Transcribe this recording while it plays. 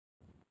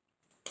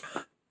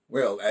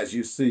Well, as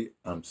you see,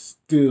 I'm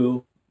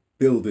still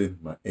building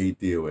my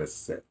ADOS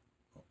set,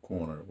 or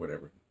corner, or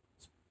whatever.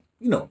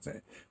 You know what I'm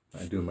saying?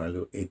 I do my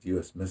little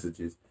ADOS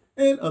messages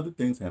and other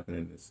things happen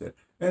in this set.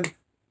 And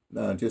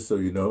just so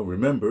you know,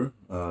 remember,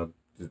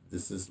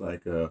 this is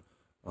like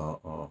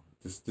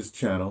this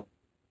channel,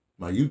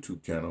 my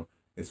YouTube channel,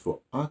 is for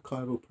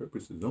archival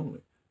purposes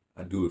only.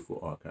 I do it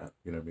for archive.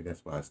 You know what I mean?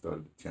 That's why I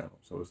started the channel.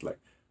 So it's like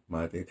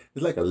my thing.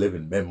 It's like a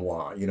living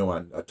memoir. You know,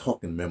 a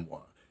talking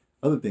memoir.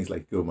 Other things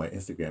like go to my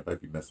Instagram,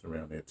 I'd be messing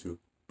around there too.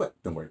 But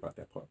don't worry about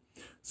that part.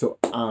 So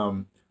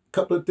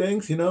couple of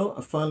things, you know,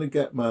 I finally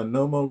got my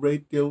normal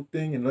radio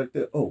thing and right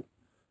there. Oh,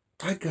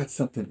 I got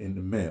something in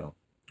the mail.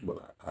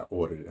 Well, I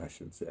ordered it. I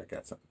shouldn't say I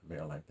got something in the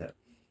mail like that.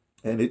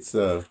 And it's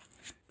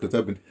because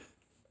I've been,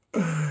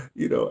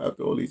 you know,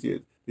 after all these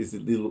years, these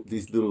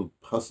little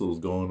hustles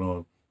going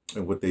on.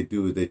 And what they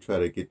do is they try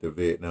to get the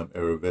Vietnam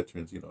era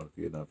veterans, you know,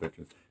 the Vietnam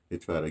veterans, they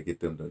try to get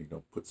them to, you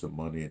know, put some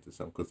money into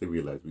something because they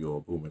realize we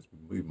all boomers.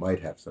 We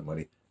might have some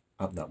money.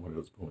 I'm not one of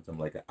those boomers. I'm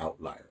like an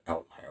outlier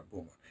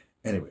boomer.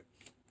 Anyway,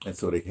 and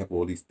so they have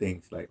all these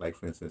things like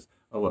for instance,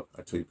 oh, well,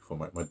 I told you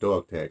before, my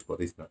dog tags,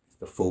 but it's not, it's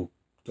the faux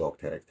dog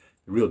tags.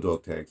 The real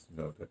dog tags, you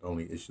know, that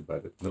only issued by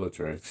the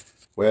military.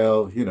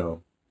 Well, you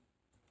know,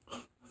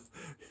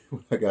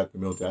 when I got the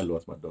military, I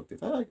lost my dog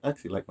tags. I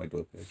actually like my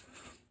dog tags.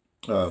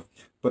 Uh,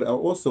 but I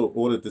also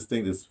ordered this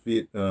thing, this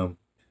Vietnam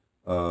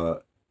uh,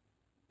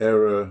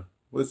 era,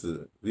 what's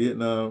it?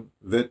 Vietnam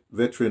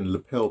veteran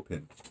lapel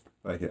pin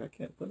right here. I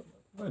can't put it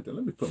right there.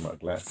 Let me put my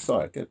glass.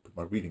 Sorry, I got to put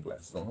my reading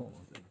glasses on. Hold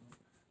on.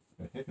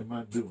 What the heck am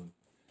I doing?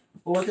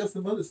 Oh, I got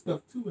some other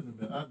stuff too in the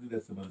middle. I'll do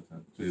that some other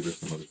time. Show you that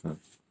some other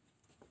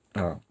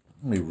time.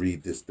 Let me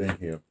read this thing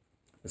here.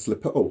 It's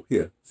lapel. Oh,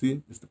 here.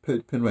 See? It's the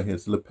pin right here.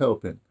 It's a lapel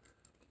pin.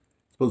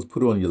 You're supposed to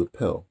put it on your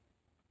lapel.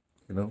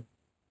 You know?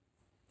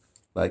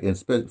 Like, in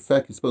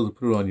fact, you're supposed to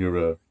put it on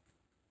your,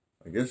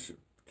 I guess,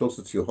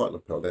 closer to your heart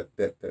lapel. That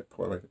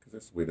part right there. Because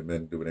that's the way the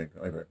men do it.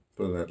 Anyway,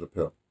 put it on that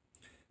lapel.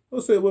 I'll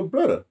say, well,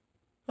 brother,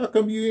 how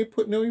come you ain't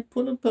putting no, you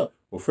putting on top?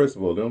 Well, first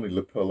of all, the only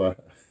lapel I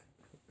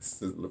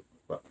well,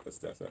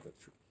 that's not that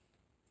true.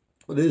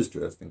 Well, it is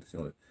true. I think it's the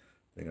only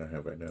thing I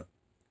have right now.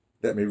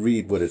 Let me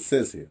read what it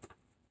says here.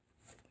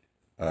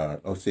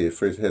 Oh, see, it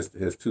first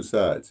has two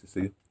sides. You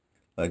see,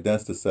 like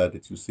that's the side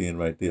that you're seeing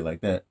right there,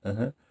 like that.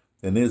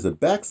 And there's a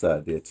back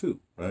side there too,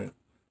 right?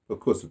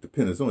 Of course, if the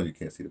pin is on, you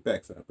can't see the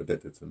back side, but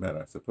that doesn't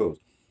matter, I suppose.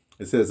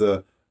 It says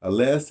a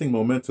lasting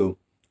memento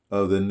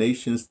of the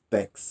nation's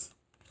thanks.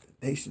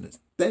 The nation is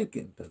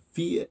thanking the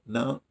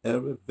Vietnam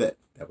era vet.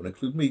 That would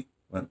include me,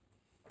 right?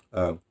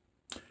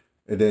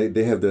 And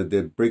they have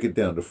they break it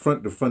down. The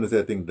front is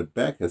that thing. The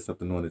back has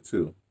something on it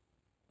too.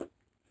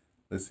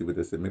 Let's see what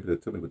they said. Maybe they'll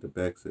tell me what the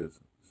back says.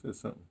 It says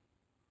something.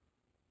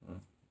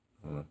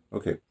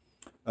 Okay.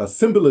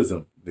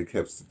 Symbolism. They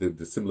kept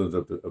the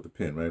symbolism of the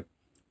pen, right?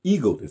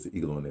 Eagle. There's the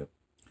eagle on there.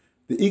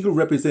 The eagle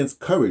represents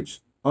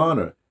courage,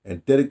 honor,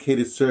 and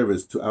dedicated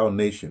service to our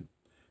nation.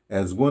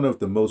 As one of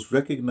the most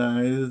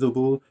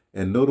recognizable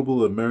and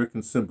notable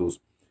American symbols,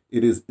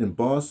 it is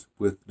embossed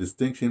with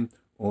distinction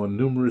on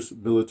numerous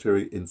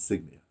military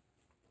insignia.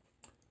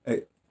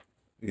 Hey,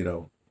 you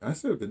know, I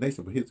served the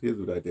nation, but here's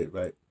what I did,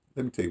 right?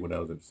 Let me tell you when I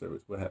was in the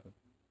service, what happened.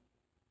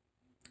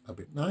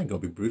 I ain't gonna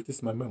be brief. This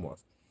is my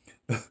memoirs.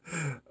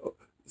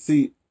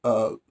 See,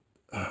 oh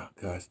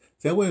gosh.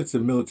 See, I went into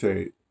the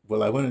military.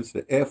 Well, I went into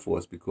the Air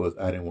Force because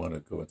I didn't want to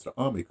go into the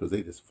Army because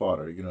they just fought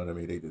her. You know what I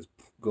mean? They just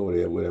go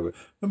there, whatever.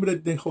 Remember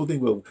that whole thing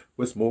where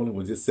Westmoreland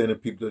was just sending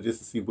people just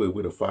to see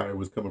where the fire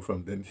was coming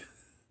from? Then,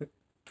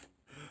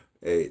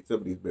 hey, some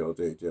of these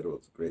military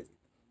generals are crazy.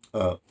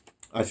 Uh,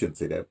 I shouldn't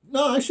say that.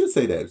 No, I should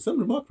say that.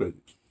 Some of them are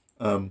crazy.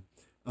 Um,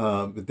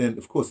 but then,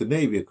 of course, the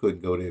Navy, I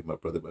couldn't go there. My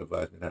brother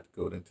advised me not to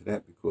go into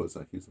that because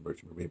he was a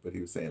merchant marine. But he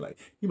was saying, like,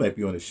 you might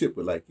be on a ship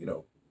with, like, you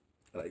know,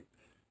 like,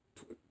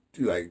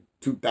 like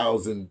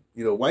 2,000,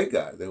 you know, white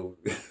guys. They would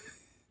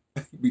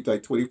be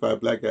like 25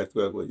 black guys,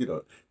 12. Well, you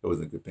know, that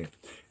wasn't a good thing.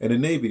 And the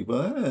Navy,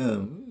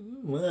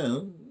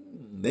 well,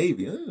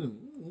 Navy,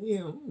 you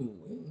know,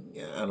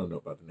 yeah, I don't know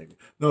about the Navy.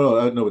 No,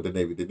 I know what the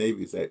Navy. The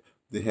Navy is that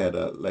they had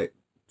like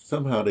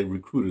somehow they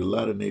recruited a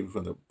lot of Navy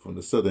from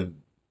the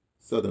southern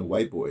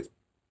white boys.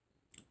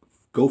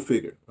 Go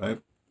figure, right?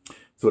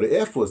 So the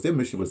Air Force, their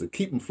mission was to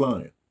keep them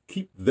flying.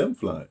 If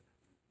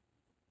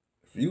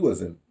you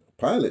wasn't a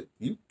pilot,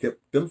 you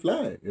kept them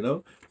flying, you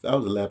know? So I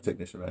was a lab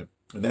technician, right?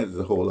 And that is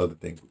a whole other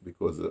thing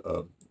because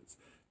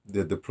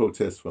the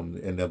protests from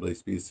the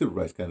NAACP, civil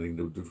rights kind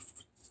of thing,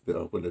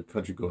 when the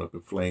country going up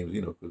in flames,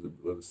 you know, because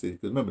of the city.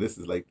 Because remember, this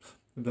is like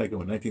in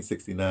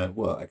 1969.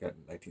 Well, I got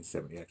in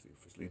 1970, actually,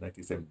 officially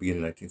 1970,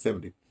 beginning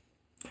 1970.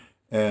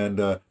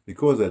 And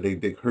because of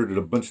that, they herded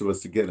a bunch of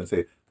us together and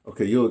say,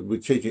 okay, we're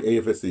changing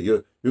AFSC.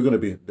 You're going to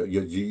be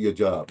your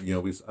job. You know,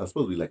 I was supposed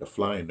to be like a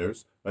flying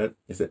nurse, right?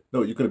 They said,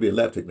 no, you're going to be a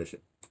lab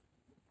technician.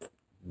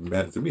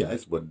 Matter to me, I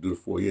just wanted to do the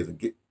 4 years and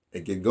get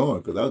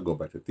going because I was going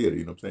back to theater.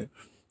 You know what I'm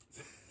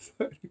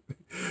saying?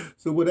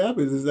 So what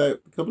happens is I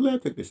become a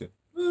lab technician.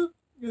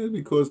 Yeah,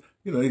 because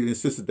he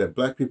insisted that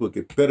black people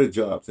get better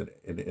jobs in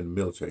the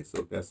military.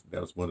 So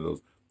that was one of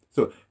those.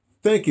 So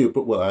thank you,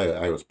 but well,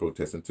 I was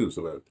protesting too.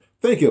 So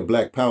thank you,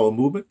 Black Power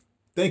movement.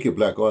 Thank you,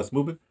 Black Arts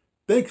movement.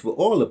 Thanks for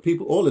all the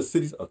people, all the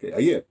cities. Okay,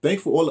 yeah.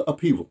 Thanks for all the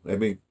upheaval. I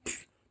mean,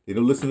 they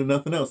don't listen to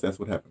nothing else. That's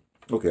what happened.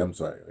 Okay, I'm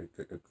sorry.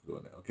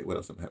 Okay, what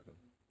else happened?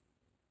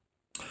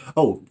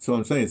 Oh, so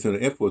I'm saying, so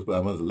the Air Force, but I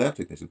was a lab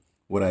technician.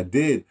 What I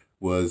did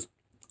was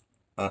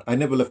I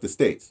never left the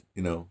States,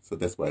 so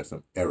that's why it's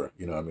some error,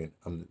 I mean,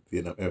 I'm the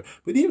Vietnam era.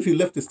 But even if you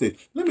left the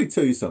States, let me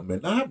tell you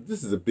something, man.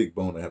 This is a big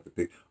bone I have to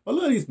pick. A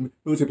lot of these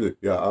military people,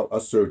 yeah, I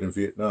served in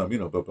Vietnam,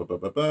 blah, blah, blah,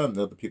 blah, blah. And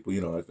other people,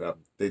 they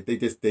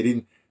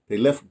didn't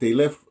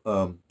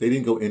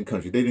go in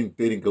country. They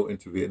didn't go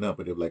into Vietnam,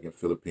 but they were like in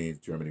Philippines,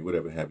 Germany,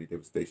 whatever have you. They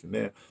were stationed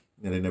there,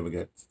 and they never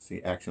got to see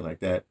action like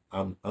that.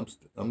 I'm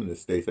in the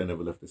States. I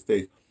never left the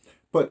States.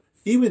 But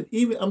even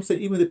I'm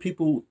saying even the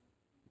people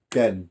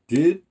that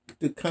did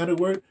the kind of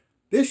work,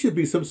 there should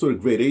be some sort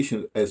of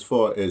gradation as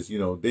far as,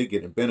 they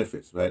getting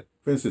benefits, right?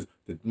 For instance,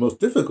 the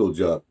most difficult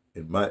job,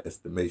 in my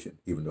estimation,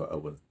 even though I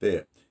wasn't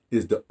there,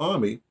 is the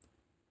Army,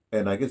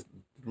 and I guess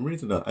the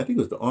Marines or not, I think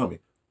it was the Army.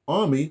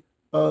 Army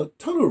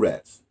tunnel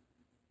rats.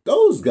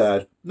 Those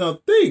guys, now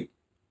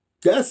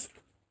that's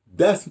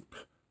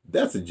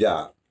that's a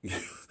job.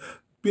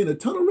 Being a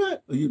tunnel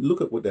rat, you look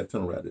up what that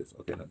tunnel rat is.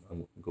 Okay,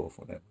 I'm going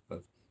for that.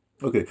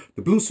 Okay,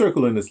 the blue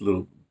circle in this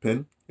little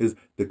pen is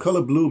the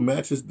color blue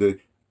matches the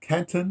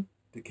canton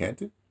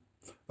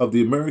of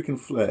the American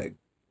flag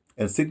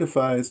and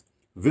signifies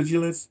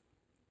vigilance,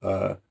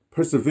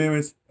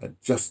 perseverance, and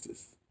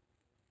justice.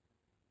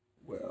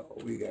 Well,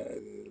 we got a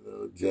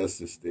little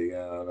justice thing.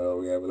 I don't know.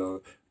 We have a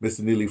little.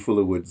 Mr. Neely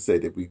Fuller would say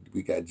that we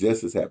got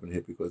justice happening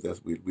here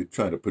because we're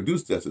trying to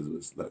produce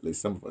justice. At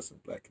least some of us in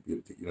the black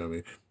community, you know what I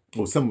mean?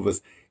 Or some of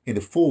us in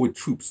the forward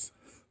troops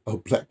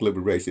of black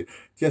liberation.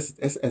 Just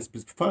as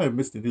defined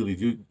Mr. Neely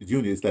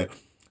Jr. is that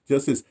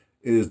justice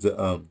is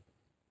the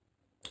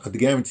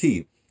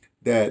guarantee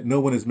that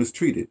no one is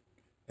mistreated,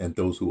 and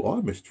those who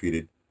are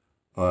mistreated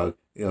will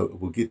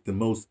get the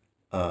most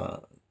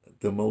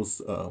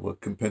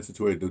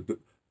compensatory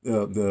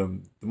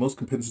the most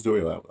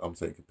compensatory, I'm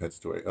saying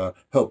compensatory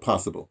help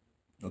possible.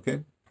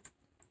 Okay,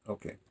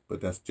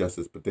 but that's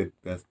justice. But that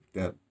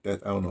I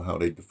don't know how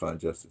they define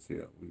justice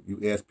here. You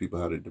ask people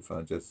how they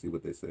define justice, see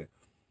what they say.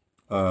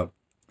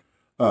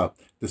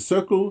 The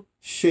circle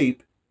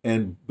shape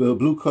and the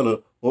blue color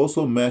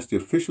also match the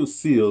official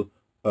seal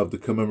of the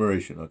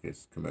commemoration. Okay,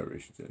 it's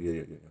commemoration.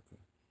 Yeah. Okay.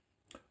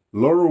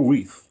 Laurel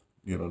wreath,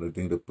 the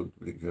thing that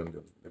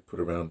they put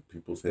around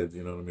people's heads,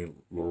 you know what I mean?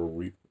 Laurel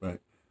wreath,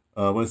 right?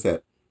 What is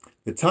that?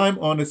 The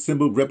time-honored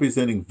symbol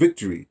representing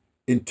victory,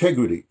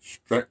 integrity,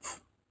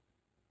 strength.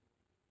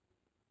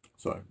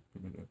 Sorry.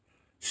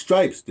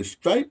 Stripes. The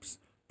stripes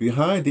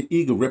behind the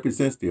eagle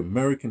represents the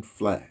American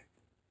flag.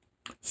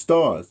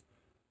 Stars.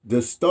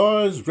 The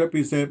stars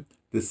represent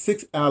the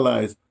 6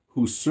 allies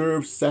who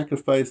served,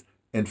 sacrificed,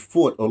 and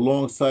fought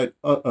alongside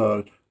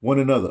one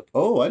another.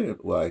 Oh, I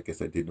didn't. Well, I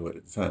guess I didn't know it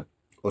at the time.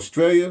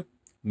 Australia,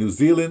 New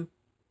Zealand.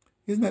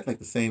 Isn't that like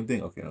the same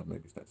thing? Okay, no,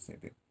 maybe it's not the same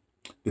thing.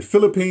 The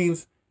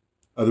Philippines,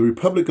 the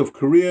Republic of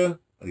Korea.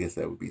 I guess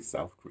that would be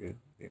South Korea.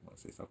 They want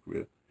to say South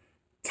Korea.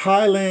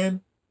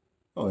 Thailand.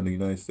 Oh, and the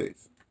United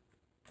States.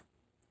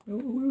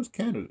 Where was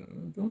Canada?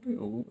 Don't they?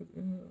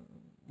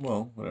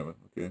 Well, whatever.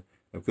 Okay.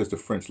 And because the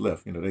French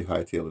left, they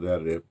hightailed it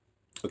out of there.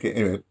 Okay,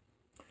 anyway.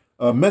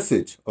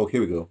 Message. Oh,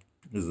 here we go.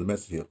 This is a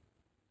message here.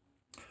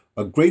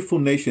 A grateful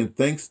nation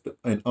thanks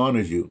and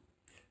honors you.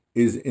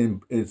 Is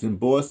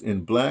embossed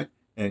in black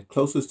and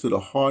closest to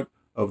the heart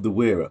of the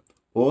wearer.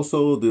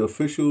 Also, the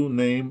official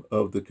name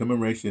of the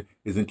commemoration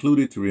is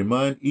included to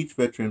remind each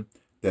veteran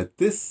that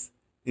this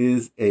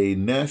is a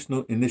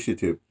national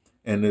initiative,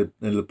 and the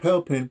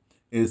lapel pin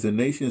is the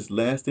nation's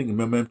lasting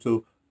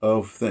memento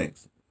of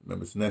thanks.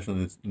 Remember, it's a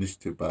national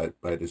initiative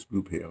by this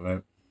group here,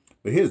 right?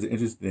 But here's the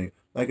interesting thing.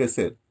 Like I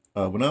said,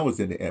 when I was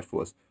in the Air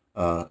Force,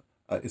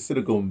 instead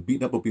of going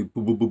beating up on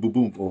people, boom, boom, boom,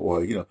 boom, or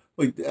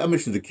our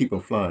mission is to keep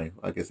them flying.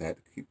 I guess I had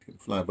to keep them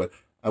flying, but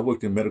I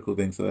worked in medical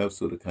things, so that was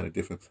sort of kind of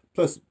different.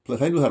 Plus,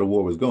 I knew how the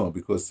war was going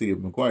because, see, at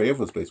McGuire Air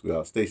Force Base, where I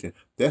was stationed,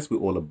 that's where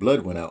all the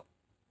blood went out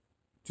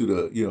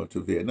to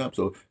to Vietnam.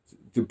 So,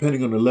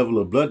 depending on the level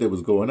of blood that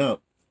was going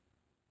out,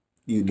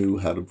 you knew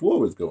how the war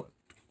was going.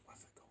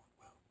 Was it going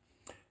well?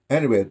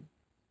 Anyway,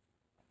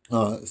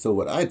 so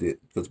what I did,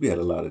 because we had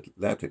a lot of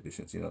lab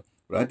technicians,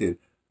 what I did,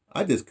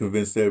 I just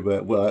convinced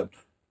everybody. Well,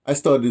 I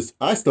started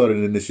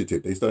an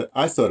initiative.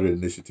 I started an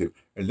initiative,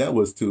 and that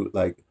was to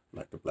like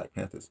the Black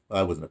Panthers.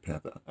 I wasn't a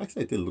Panther.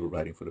 Actually, I did a little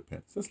writing for the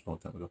Panthers. That's a long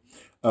time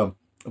ago.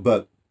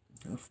 But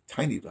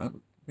tiny,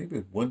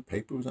 maybe one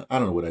paper or something. I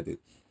don't know what I did.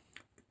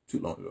 Too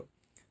long ago.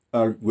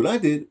 What I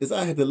did is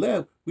I had the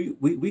lab. We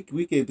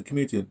gave the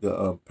community,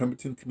 the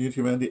Pemberton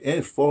community around the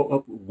edge,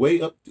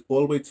 way up,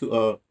 all the way to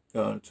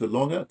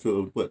Long Island,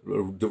 to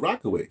the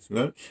Rockaways,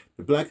 right?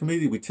 The black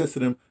community, we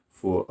tested them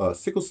for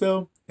sickle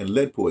cell and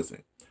lead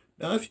poisoning.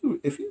 Now, if you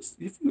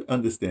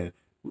understand,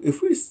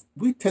 if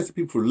we tested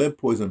people for lead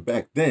poisoning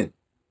back then,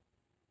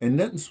 and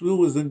nothing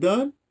smooth isn't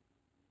done.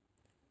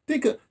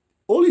 Think of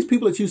all these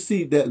people that you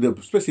see,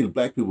 especially the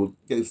black people,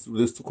 get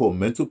this called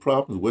mental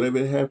problems, whatever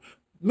they have.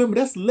 Remember,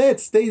 that's lead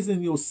stays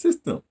in your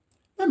system.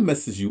 That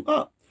messes you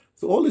up.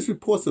 So all these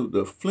reports of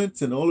the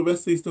flints and all the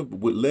rest of these things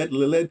with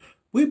lead,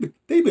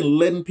 they've been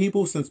leading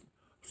people since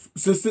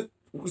the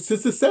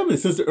 70s,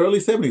 since the early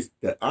 70s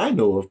that I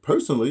know of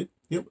personally.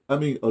 I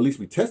mean, at least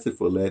we tested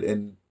for lead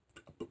and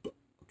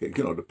okay,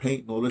 the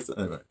paint and all this.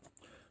 Anyway.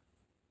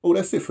 Oh,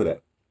 that's it for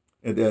that.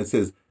 And then it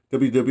says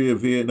WW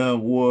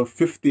Vietnam War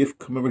 50th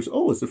commemoration.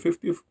 Oh, it's the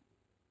 50th.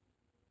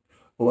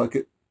 Oh, I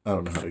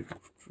don't know how to.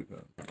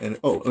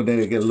 And then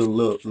I get a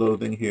little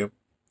thing here.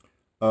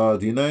 The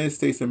United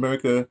States of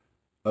America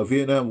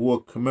Vietnam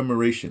War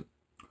commemoration.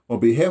 On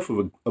behalf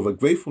of a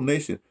grateful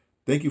nation,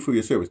 thank you for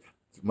your service.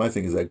 My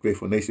thing is that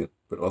grateful nation,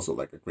 but also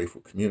like a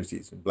grateful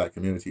communities and black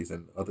communities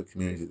and other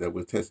communities that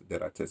were tested,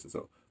 that I tested.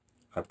 So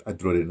I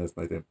throw it in as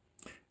my thing.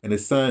 And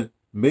it's signed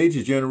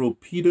Major General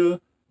Peter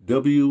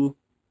W.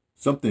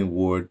 something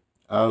Ward,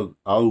 Al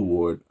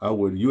Ward,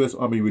 U.S.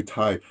 Army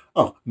retired.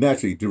 Oh,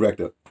 naturally,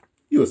 Director,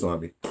 U.S.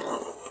 Army.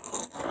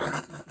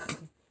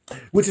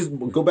 Which is,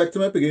 go back to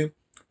my again,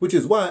 which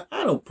is why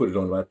I don't put it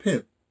on my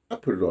pen. I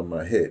put it on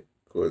my head,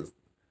 because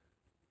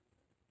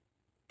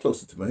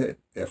closer to my head,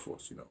 Air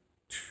Force,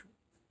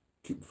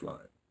 keep them flying.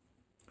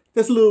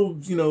 That's a little,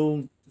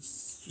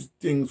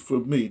 things for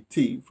me,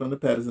 T, from the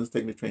Pattersons,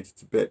 taking the train to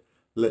Tibet,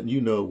 letting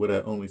you know what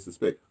I only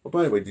suspect. Oh,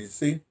 by the way, did you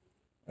see?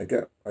 I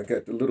got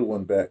the little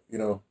one back,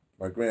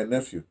 my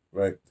grandnephew,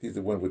 right? He's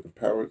the one with the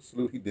power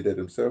salute. He did that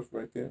himself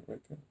right there.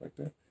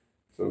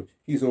 So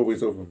he's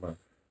always over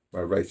my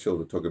right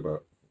shoulder, talking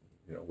about,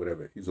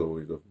 whatever. He's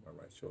always over my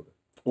right shoulder.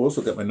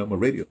 Also got my number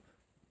radio.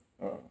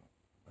 Oh,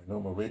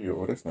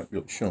 that's not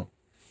really shown.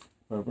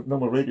 My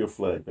number radio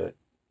flag back.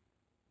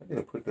 I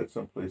gotta put that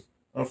someplace.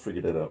 I'll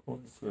figure that out.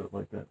 Let's put it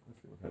like that.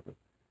 Let's see what happens.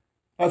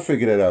 I'll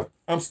figure that out.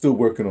 I'm still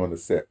working on the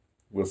set.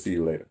 We'll see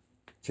you later.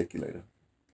 Check you later.